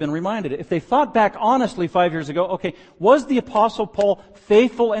Corinthians have been reminded. If they thought back honestly 5 years ago, okay, was the Apostle Paul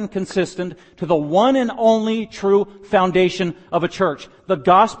faithful and consistent to the one and only true foundation of a church, the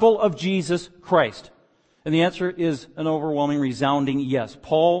gospel of Jesus Christ? And the answer is an overwhelming, resounding yes.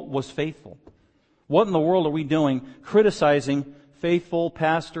 Paul was faithful. What in the world are we doing criticizing faithful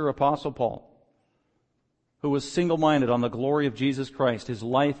pastor Apostle Paul, who was single-minded on the glory of Jesus Christ, His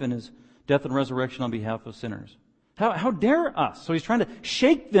life and His death and resurrection on behalf of sinners? How dare us? So he's trying to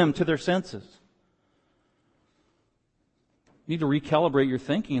shake them to their senses. You need to recalibrate your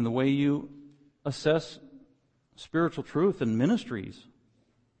thinking in the way you assess spiritual truth and ministries.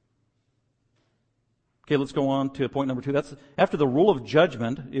 Okay, let's go on to point number 2. That's after the rule of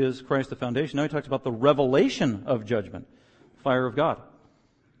judgment is Christ the foundation. Now he talks about the revelation of judgment, fire of God.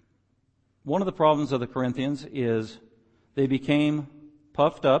 One of the problems of the Corinthians is they became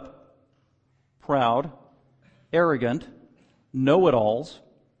puffed up, proud, arrogant, know-it-alls,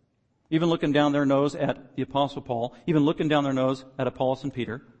 even looking down their nose at the Apostle Paul, even looking down their nose at Apollos and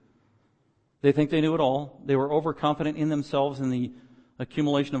Peter. They think they knew it all. They were overconfident in themselves and the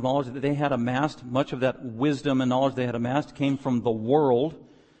accumulation of knowledge that they had amassed. Much of that wisdom and knowledge they had amassed came from the world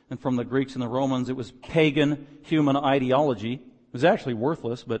and from the Greeks and the Romans. It was pagan human ideology. It was actually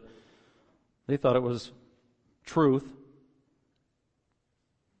worthless, but they thought it was truth.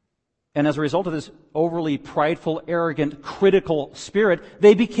 And as a result of this overly prideful, arrogant, critical spirit,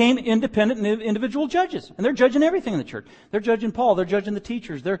 they became independent individual judges. And they're judging everything in the church. They're judging Paul. They're judging the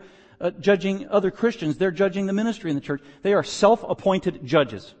teachers. They're judging other Christians. They're judging the ministry in the church. They are self-appointed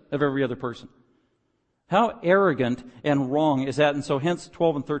judges of every other person. How arrogant and wrong is that? And so hence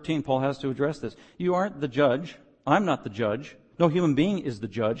 12 and 13, Paul has to address this. You aren't the judge. I'm not the judge. No human being is the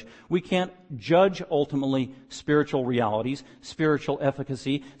judge. We can't judge ultimately spiritual realities, spiritual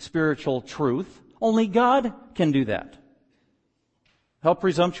efficacy, spiritual truth. Only God can do that. How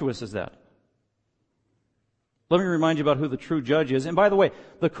presumptuous is that? Let me remind you about who the true judge is. And by the way,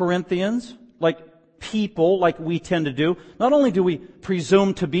 the Corinthians, like people, like we tend to do, not only do we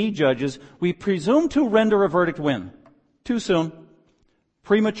presume to be judges, we presume to render a verdict when? Too soon,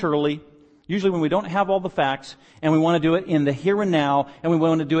 prematurely, usually when we don't have all the facts, and we want to do it in the here and now, and we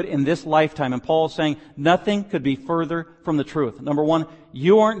want to do it in this lifetime. And Paul is saying nothing could be further from the truth. Number one,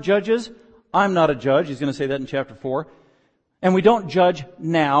 you aren't judges. I'm not a judge. He's going to say that in chapter 4. And we don't judge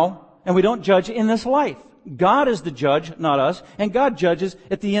now, and we don't judge in this life. God is the judge, not us, and God judges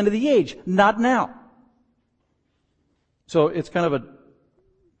at the end of the age, not now. So it's kind of a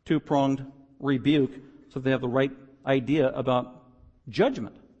two-pronged rebuke, so they have the right idea about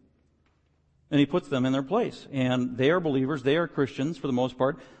judgment. And he puts them in their place. And they are believers. They are Christians for the most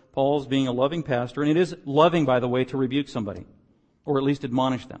part. Paul's being a loving pastor. And it is loving, by the way, to rebuke somebody. Or at least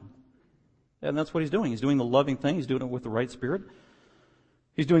admonish them. And that's what he's doing. He's doing the loving thing. He's doing it with the right spirit.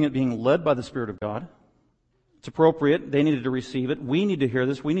 He's doing it being led by the Spirit of God. It's appropriate. They needed to receive it. We need to hear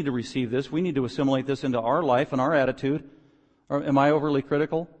this. We need to receive this. We need to assimilate this into our life and our attitude. Or am I overly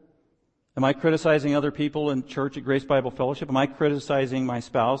critical? Am I criticizing other people in church at Grace Bible Fellowship? Am I criticizing my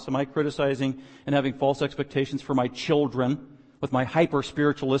spouse? Am I criticizing and having false expectations for my children with my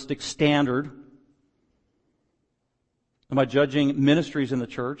hyper-spiritualistic standard? Am I judging ministries in the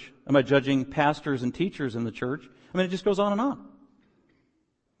church? Am I judging pastors and teachers in the church? I mean, it just goes on and on.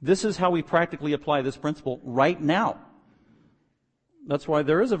 This is how we practically apply this principle right now. That's why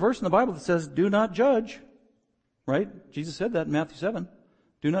there is a verse in the Bible that says, do not judge. Right? Jesus said that in Matthew 7.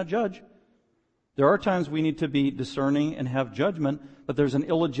 Do not judge. There are times we need to be discerning and have judgment, but there's an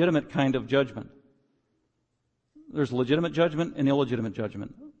illegitimate kind of judgment. There's legitimate judgment and illegitimate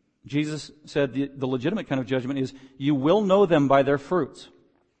judgment. Jesus said the legitimate kind of judgment is, you will know them by their fruits.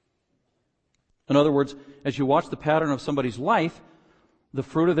 In other words, as you watch the pattern of somebody's life, the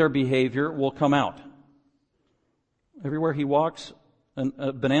fruit of their behavior will come out. Everywhere he walks,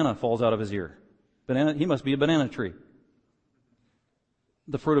 a banana falls out of his ear. He must be a banana tree.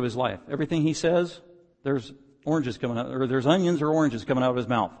 The fruit of his life. Everything he says, there's oranges coming out, or there's onions or oranges coming out of his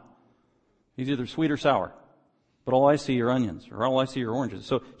mouth. He's either sweet or sour. But all I see are onions, or all I see are oranges.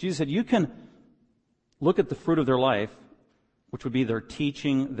 So Jesus said, you can look at the fruit of their life, which would be their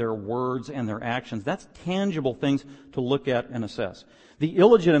teaching, their words, and their actions. That's tangible things to look at and assess. The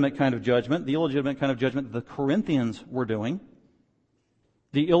illegitimate kind of judgment the Corinthians were doing,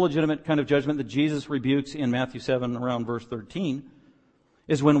 the illegitimate kind of judgment that Jesus rebukes in Matthew 7 around verse 13,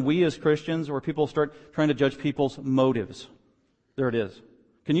 is when we as Christians or people start trying to judge people's motives. There it is.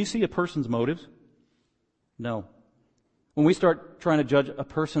 Can you see a person's motives? No. When we start trying to judge a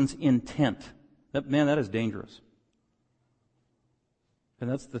person's intent, that is dangerous. And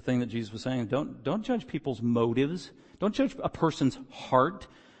that's the thing that Jesus was saying. Don't judge people's motives. Don't judge a person's heart.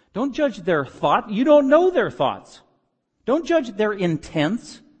 Don't judge their thought. You don't know their thoughts. Don't judge their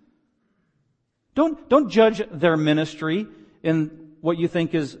intents. Don't judge their ministry in what you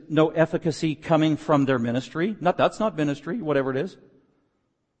think is no efficacy coming from their ministry. That's not ministry, whatever it is.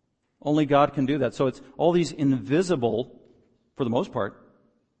 Only God can do that. So it's all these invisible, for the most part,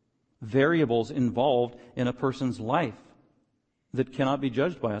 variables involved in a person's life that cannot be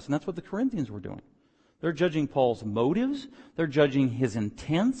judged by us. And that's what the Corinthians were doing. They're judging Paul's motives. They're judging his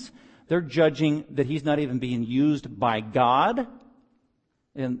intents. They're judging that he's not even being used by God.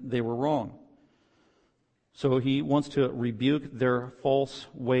 And they were wrong. So he wants to rebuke their false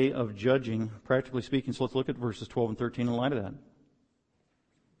way of judging, practically speaking. So let's look at verses 12 and 13 in light of that.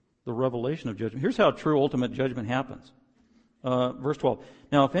 The revelation of judgment. Here's how true ultimate judgment happens. Verse 12.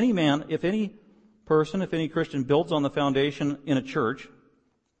 Now, if any Christian builds on the foundation in a church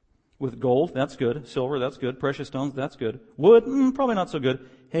with gold, that's good. Silver, that's good. Precious stones, that's good. Wood, probably not so good.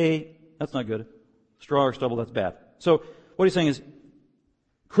 Hay, that's not good. Straw or stubble, that's bad. So what he's saying is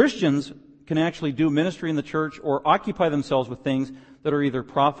Christians can actually do ministry in the church or occupy themselves with things that are either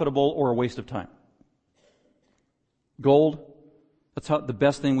profitable or a waste of time. Gold, that's the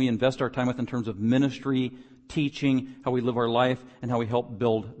best thing we invest our time with in terms of ministry, teaching, how we live our life, and how we help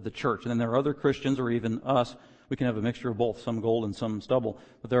build the church. And then there are other Christians, or even us, we can have a mixture of both, some gold and some stubble.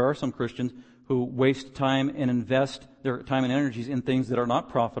 But there are some Christians who waste time and invest their time and energies in things that are not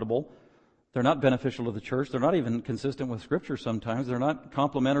profitable. They're not beneficial to the church. They're not even consistent with Scripture sometimes. They're not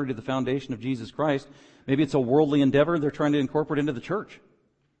complementary to the foundation of Jesus Christ. Maybe it's a worldly endeavor they're trying to incorporate into the church.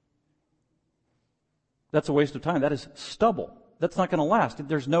 That's a waste of time. That is stubble. That's not going to last.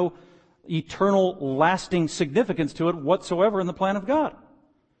 There's no eternal, lasting significance to it whatsoever in the plan of God.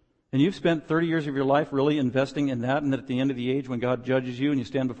 And you've spent 30 years of your life really investing in that, and that at the end of the age, when God judges you and you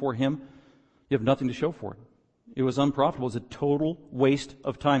stand before Him, you have nothing to show for it. It was unprofitable. It was a total waste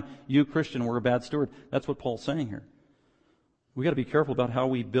of time. You, Christian, were a bad steward. That's what Paul's saying here. We've got to be careful about how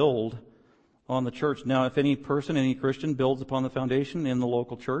we build on the church. Now, if any Christian builds upon the foundation in the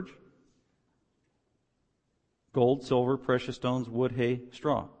local church, gold, silver, precious stones, wood, hay,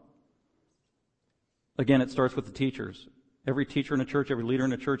 straw. Again, it starts with the teachers. Every teacher in a church, every leader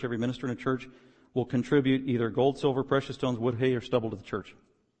in a church, every minister in a church will contribute either gold, silver, precious stones, wood, hay, or stubble to the church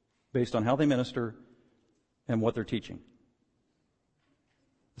based on how they minister and what they're teaching.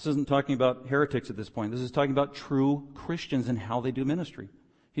 This isn't talking about heretics at this point. This is talking about true Christians and how they do ministry.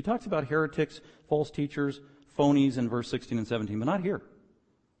 He talks about heretics, false teachers, phonies in verse 16 and 17, but not here.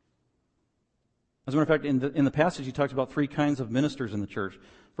 As a matter of fact, in the passage, he talks about three kinds of ministers in the church.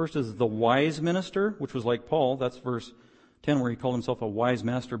 First is the wise minister, which was like Paul. That's verse 10, where he called himself a wise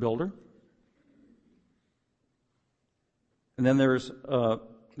master builder. And then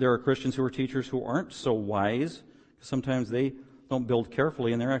there are Christians who are teachers who aren't so wise. Sometimes they don't build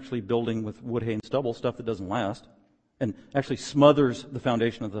carefully, and they're actually building with wood, hay, and stubble, stuff that doesn't last, and actually smothers the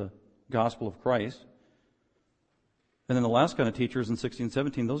foundation of the gospel of Christ. And then the last kind of teachers in 16 and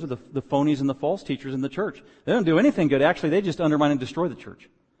 17, those are the phonies and the false teachers in the church. They don't do anything good. Actually, they just undermine and destroy the church.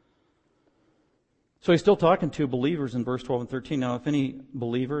 So he's still talking to believers in verse 12 and 13. Now, if any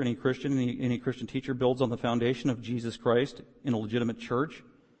believer, any Christian, any Christian teacher builds on the foundation of Jesus Christ in a legitimate church,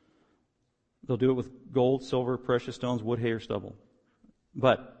 they'll do it with gold, silver, precious stones, wood, hay, or stubble.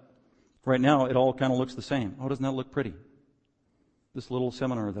 But right now, it all kind of looks the same. Oh, doesn't that look pretty? This little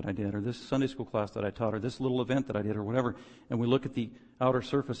seminar that I did, or this Sunday school class that I taught, or this little event that I did, or whatever, and we look at the outer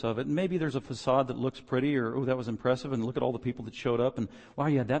surface of it, and maybe there's a facade that looks pretty, or, oh, that was impressive, and look at all the people that showed up, and wow,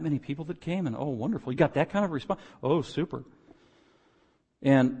 you had that many people that came, and oh, wonderful, you got that kind of response. Oh, super.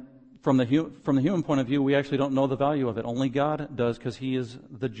 And from the human point of view, we actually don't know the value of it. Only God does, because He is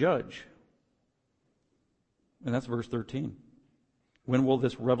the judge. And that's verse 13. When will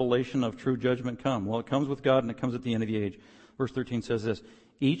this revelation of true judgment come? Well, it comes with God, and it comes at the end of the age. Verse 13 says this: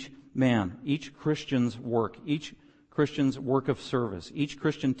 each man, each Christian's work of service, each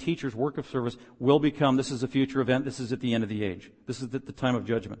Christian teacher's work of service will become, this is a future event, this is at the end of the age. This is at the time of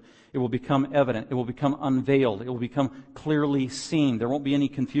judgment. It will become evident. It will become unveiled. It will become clearly seen. There won't be any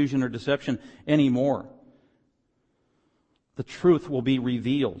confusion or deception anymore. The truth will be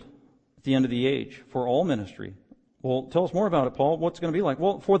revealed at the end of the age for all ministry. Well, tell us more about it, Paul. What's it going to be like?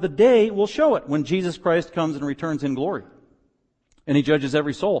 Well, for the day will show it when Jesus Christ comes and returns in glory. And He judges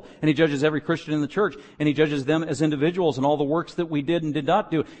every soul. And He judges every Christian in the church. And He judges them as individuals and all the works that we did and did not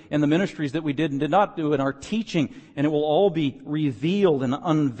do. And the ministries that we did and did not do. And our teaching. And it will all be revealed and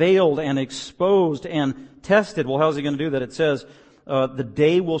unveiled and exposed and tested. Well, how's He going to do that? It says, the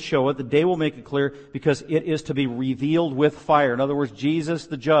day will show it. The day will make it clear, because it is to be revealed with fire. In other words, Jesus,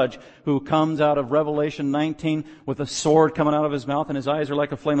 the judge, who comes out of Revelation 19 with a sword coming out of His mouth and His eyes are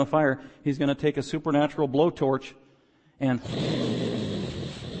like a flame of fire. He's going to take a supernatural blowtorch and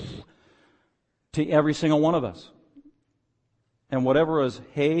to every single one of us. And whatever is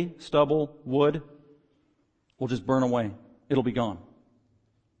hay, stubble, wood will just burn away. It'll be gone.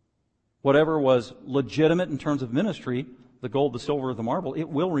 Whatever was legitimate in terms of ministry, the gold, the silver, the marble, it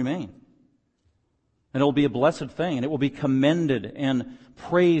will remain. And it will be a blessed thing, and it will be commended and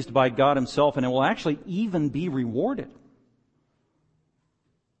praised by God Himself, and it will actually even be rewarded.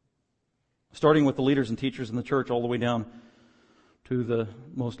 Starting with the leaders and teachers in the church all the way down to the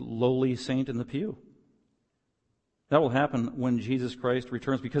most lowly saint in the pew. That will happen when Jesus Christ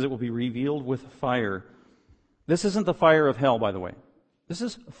returns, because it will be revealed with fire. This isn't the fire of hell, by the way. This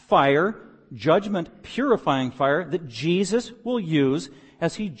is fire, judgment, purifying fire that Jesus will use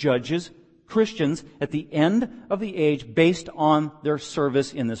as He judges Christians at the end of the age based on their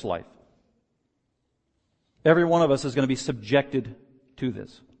service in this life. Every one of us is going to be subjected to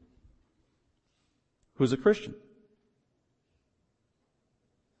this. Who's a Christian?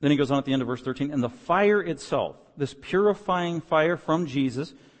 Then he goes on at the end of verse 13, and the fire itself, this purifying fire from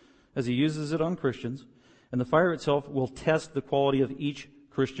Jesus, as He uses it on Christians, and the fire itself will test the quality of each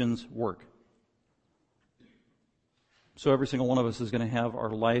Christian's work. So every single one of us is going to have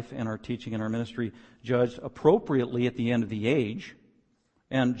our life and our teaching and our ministry judged appropriately at the end of the age,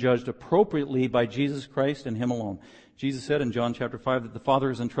 and judged appropriately by Jesus Christ and Him alone. Jesus said in John chapter 5 that the Father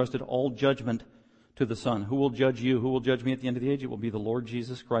has entrusted all judgment to the Son. Who will judge you? Who will judge me at the end of the age? It will be the Lord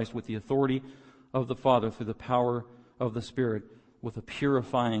Jesus Christ, with the authority of the Father, through the power of the Spirit, with a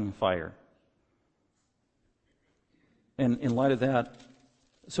purifying fire. And in light of that,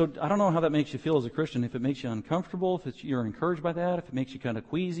 so I don't know how that makes you feel as a Christian. If it makes you uncomfortable, if you're encouraged by that, if it makes you kind of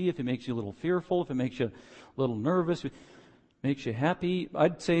queasy, if it makes you a little fearful, if it makes you a little nervous, if it makes you happy,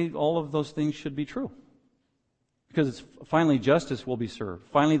 I'd say all of those things should be true. Because it's finally justice will be served.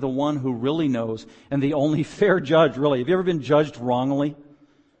 Finally, the one who really knows, and the only fair judge, really. Have you ever been judged wrongly,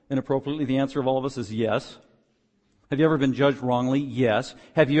 inappropriately? The answer of all of us is yes. Have you ever been judged wrongly? Yes.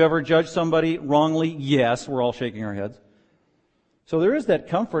 Have you ever judged somebody wrongly? Yes. We're all shaking our heads. So there is that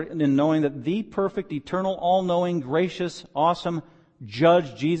comfort in knowing that the perfect, eternal, all-knowing, gracious, awesome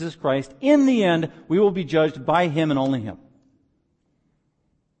judge, Jesus Christ, in the end, we will be judged by Him and only Him.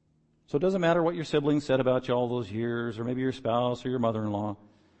 So it doesn't matter what your siblings said about you all those years, or maybe your spouse or your mother-in-law.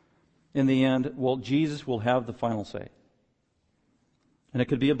 In the end, well, Jesus will have the final say. And it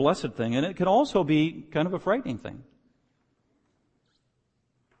could be a blessed thing, and it could also be kind of a frightening thing.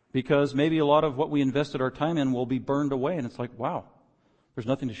 Because maybe a lot of what we invested our time in will be burned away, and it's like, wow, there's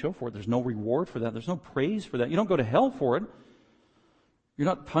nothing to show for it. There's no reward for that. There's no praise for that. You don't go to hell for it. You're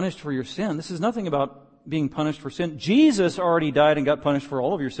not punished for your sin. This is nothing about being punished for sin. Jesus already died and got punished for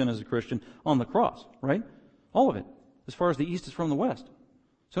all of your sin as a Christian on the cross, right? All of it, as far as the east is from the west.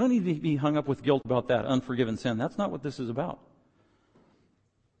 So don't need to be hung up with guilt about that, unforgiven sin. That's not what this is about.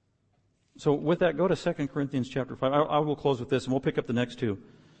 So with that, go to 2 Corinthians chapter 5. I will close with this, and we'll pick up the next two.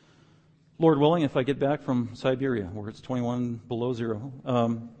 Lord willing, if I get back from Siberia, where it's 21 below zero,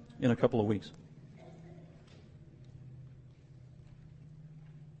 in a couple of weeks.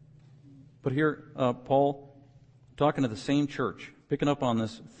 But here, Paul, talking to the same church, picking up on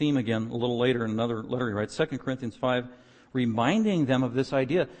this theme again a little later in another letter he writes, 2 Corinthians 5, reminding them of this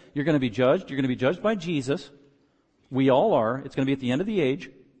idea. You're going to be judged. You're going to be judged by Jesus. We all are. It's going to be at the end of the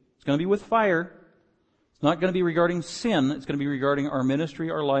age. It's going to be with fire. It's not going to be regarding sin. It's going to be regarding our ministry,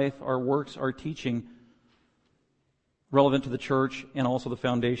 our life, our works, our teaching, relevant to the church and also the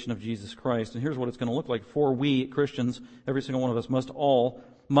foundation of Jesus Christ. And here's what it's going to look like. For we, Christians, every single one of us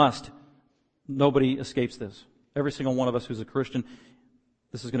must. Nobody escapes this. Every single one of us who's a Christian,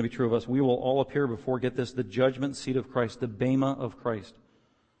 this is going to be true of us. We will all appear before, get this, the judgment seat of Christ, the bema of Christ.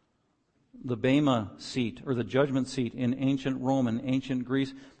 The bema seat, or the judgment seat in ancient Rome and ancient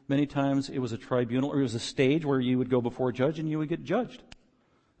Greece, many times it was a tribunal, or it was a stage where you would go before a judge and you would get judged.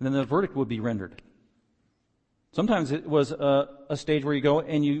 And then the verdict would be rendered. Sometimes it was a stage where you go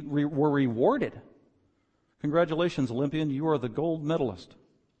and you were rewarded. Congratulations, Olympian, you are the gold medalist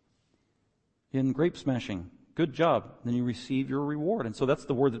in grape smashing. Good job. Then you receive your reward. And so that's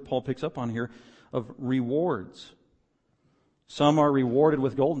the word that Paul picks up on here of rewards. Some are rewarded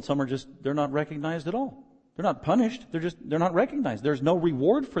with gold and some are they're not recognized at all. They're not punished. They're not recognized. There's no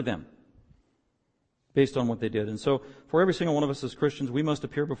reward for them based on what they did. And so for every single one of us as Christians, we must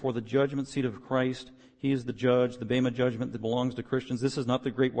appear before the judgment seat of Christ. He is the judge, the bema judgment that belongs to Christians. This is not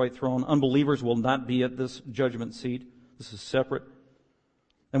the great white throne. Unbelievers will not be at this judgment seat. This is separate.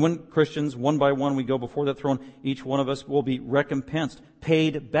 And when Christians, one by one, we go before that throne, each one of us will be recompensed,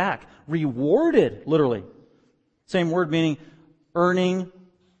 paid back, rewarded, literally. Same word meaning earning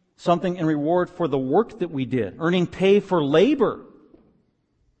something in reward for the work that we did, earning pay for labor.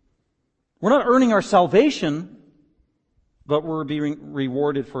 We're not earning our salvation, but we're being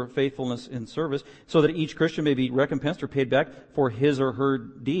rewarded for faithfulness in service, so that each Christian may be recompensed or paid back for his or her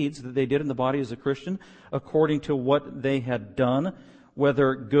deeds that they did in the body as a Christian, according to what they had done.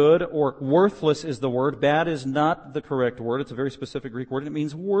 Whether good or worthless is the word. Bad is not the correct word. It's a very specific Greek word. It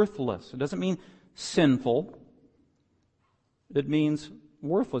means worthless. It doesn't mean sinful. It means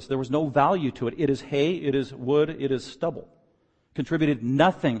worthless. There was no value to it. It is hay, it is wood, it is stubble. Contributed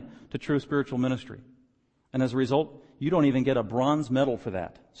nothing to true spiritual ministry. And as a result, you don't even get a bronze medal for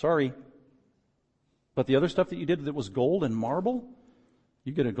that. Sorry. But the other stuff that you did that was gold and marble,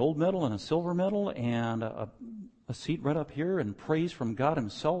 you get a gold medal and a silver medal and a seat right up here and praise from God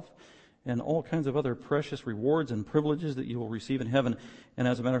Himself and all kinds of other precious rewards and privileges that you will receive in heaven. And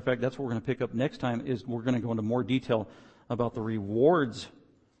as a matter of fact, that's what we're going to pick up next time, is we're going to go into more detail about the rewards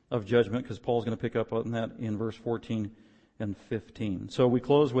of judgment, because Paul's going to pick up on that in verse 14 and 15. So we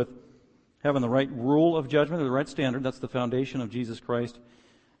close with having the right rule of judgment, or the right standard. That's the foundation of Jesus Christ.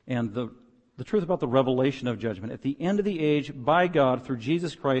 And the truth about the revelation of judgment. At the end of the age, by God, through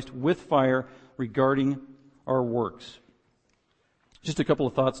Jesus Christ, with fire, regarding our works. Just a couple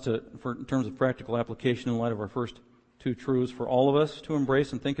of thoughts in terms of practical application in light of our first two truths for all of us to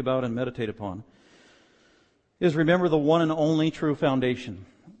embrace and think about and meditate upon. Is remember the one and only true foundation.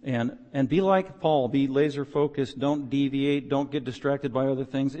 And be like Paul, be laser focused, don't deviate, don't get distracted by other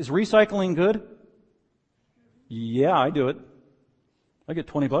things. Is recycling good? Yeah, I do it. I get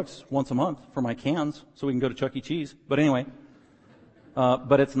 $20 once a month for my cans so we can go to Chuck E. Cheese. But anyway,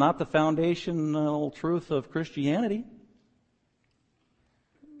 but it's not the foundational truth of Christianity.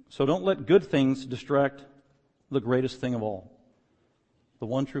 So don't let good things distract the greatest thing of all. The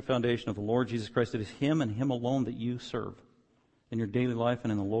one true foundation of the Lord Jesus Christ. It is Him and Him alone that you serve in your daily life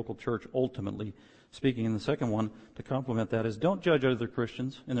and in the local church, ultimately speaking. And the second one, to complement that, is don't judge other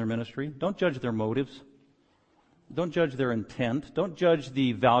Christians in their ministry. Don't judge their motives. Don't judge their intent. Don't judge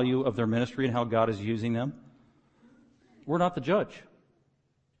the value of their ministry and how God is using them. We're not the judge.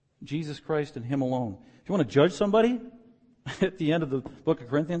 Jesus Christ and Him alone. If you want to judge somebody, at the end of the book of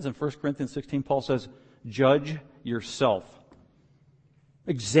Corinthians, in 1 Corinthians 16, Paul says, judge yourself.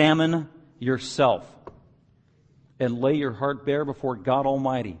 Examine yourself. And lay your heart bare before God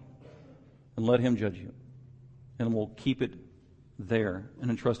Almighty. And let Him judge you. And we'll keep it there and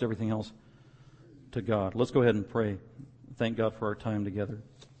entrust everything else to God. Let's go ahead and pray. Thank God for our time together.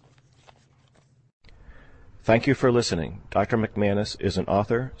 Thank you for listening. Dr. McManus is an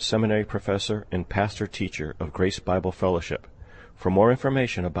author, seminary professor, and pastor teacher of Grace Bible Fellowship. For more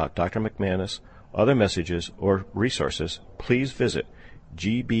information about Dr. McManus, other messages, or resources, please visit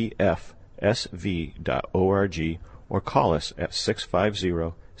gbfsv.org or call us at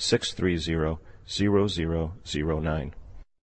 650-630-0009.